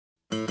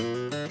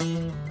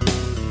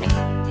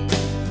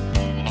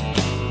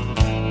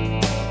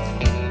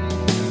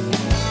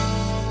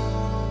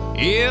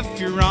if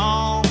you're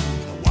on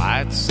a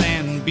white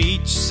sand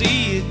beach,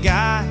 see a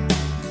guy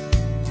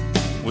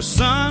with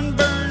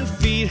sunburned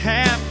feet,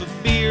 half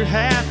a beer,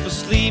 half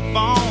asleep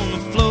on the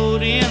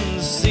float in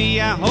the sea.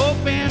 I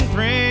hope and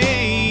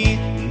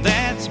pray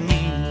that's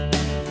me.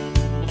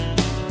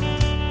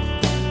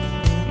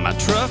 My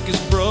truck is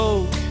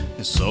broke,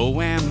 and so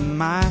am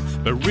I,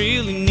 but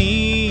really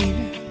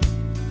need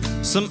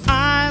some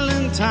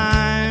island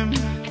time.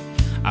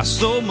 I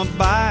sold my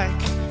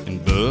bike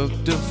and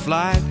booked a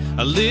flight,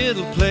 a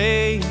little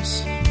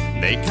place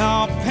they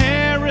call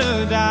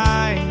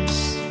paradise.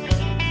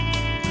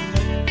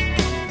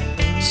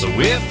 So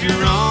if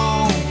you're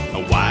on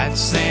a white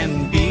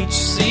sand beach,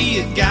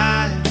 see a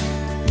guy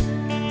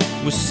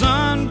with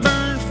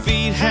sunburned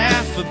feet,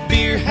 half a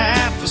beer,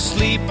 half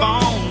asleep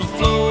on the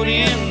float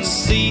in the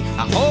sea.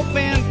 I hope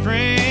and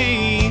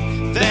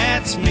pray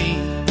that's me.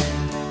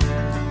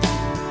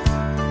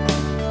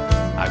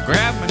 I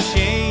grab my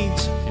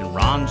shades and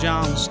Ron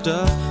John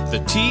stuff,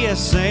 the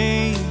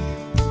TSA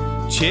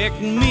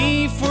checking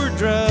me for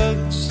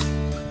drugs.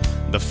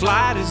 The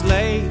flight is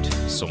late,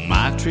 so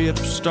my trip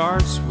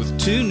starts with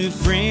two new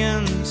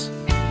friends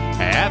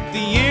at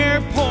the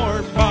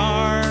airport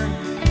bar.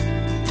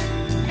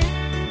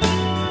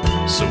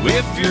 So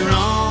if you're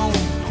on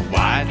a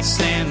white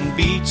sand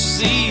beach,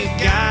 see a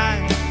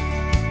guy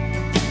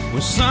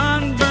with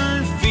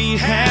sunburned feet,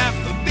 half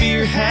a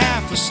beer,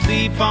 half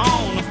asleep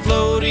on a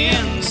float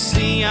in the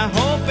sea. I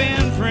hope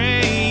and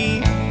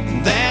pray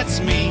that's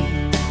me.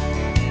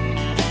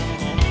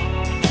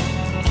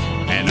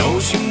 An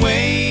ocean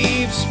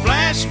wave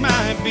splashed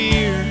my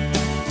beer,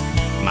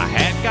 my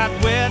hat got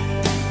wet,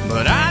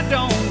 but I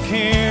don't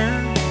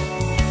care.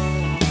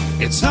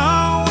 It's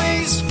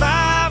always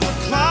 5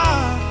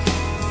 o'clock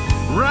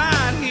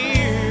right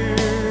here.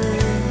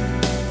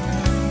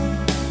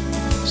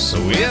 So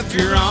if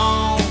you're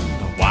on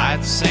a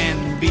white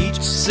sand beach,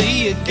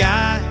 see a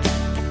guy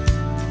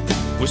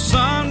with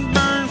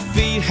sunburned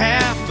feet,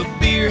 half a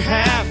beer,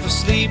 half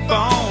asleep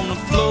on a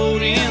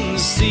float in the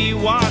sea,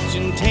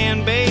 watching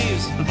tan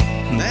bays,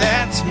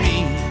 that's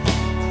me.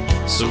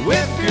 So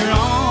if you're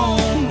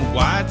on a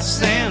white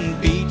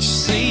sand beach,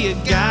 see a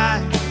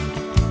guy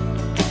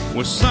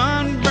with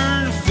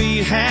sunburned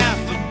feet, half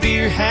a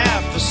beer,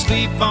 half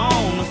asleep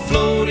on a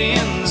float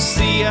in the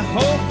sea. I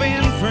hope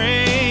and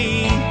pray